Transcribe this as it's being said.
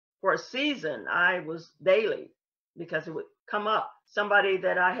for a season, I was daily, because it would come up. Somebody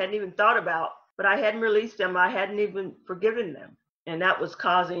that I hadn't even thought about, but I hadn't released them. I hadn't even forgiven them. And that was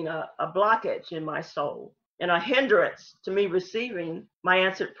causing a blockage in my soul and a hindrance to me receiving my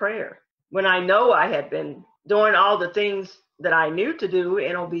answered prayer. When I know I had been doing all the things that I knew to do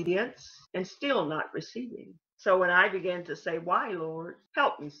in obedience and still not receiving. So when I began to say, why, Lord,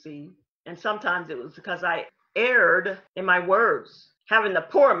 help me see. And sometimes it was because I erred in my words, having the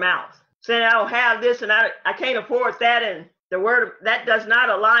poor mouth, saying I don't have this and I can't afford that. And the word that does not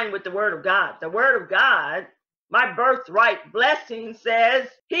align with the word of God. The word of God, my birthright blessing, says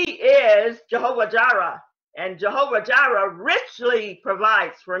he is Jehovah Jireh, and Jehovah Jireh richly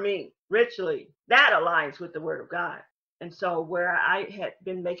provides for me, richly. That aligns with the word of God. And so where I had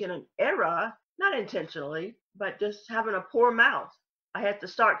been making an error, not intentionally, but just having a poor mouth, I had to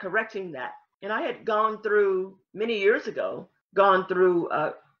start correcting that. And I had gone through many years ago, gone through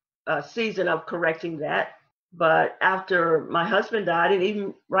a season of correcting that. But after my husband died, and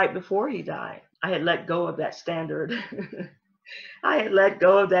even right before he died, I had let go of that standard. I had let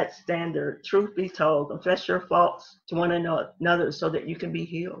go of that standard. Truth be told, confess your faults to one another so that you can be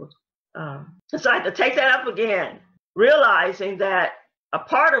healed. So I had to take that up again, realizing that a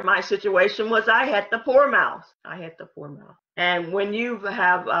part of my situation was I had the poor mouth. I had the poor mouth. And when you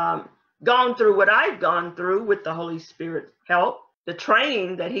have gone through what I've gone through with the Holy Spirit's help, the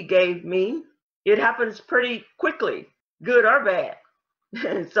training that he gave me, it happens pretty quickly, good or bad.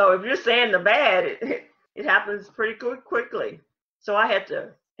 So if you're saying the bad, it happens pretty quickly. So I had to,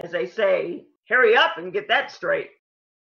 as they say, hurry up and get that straight.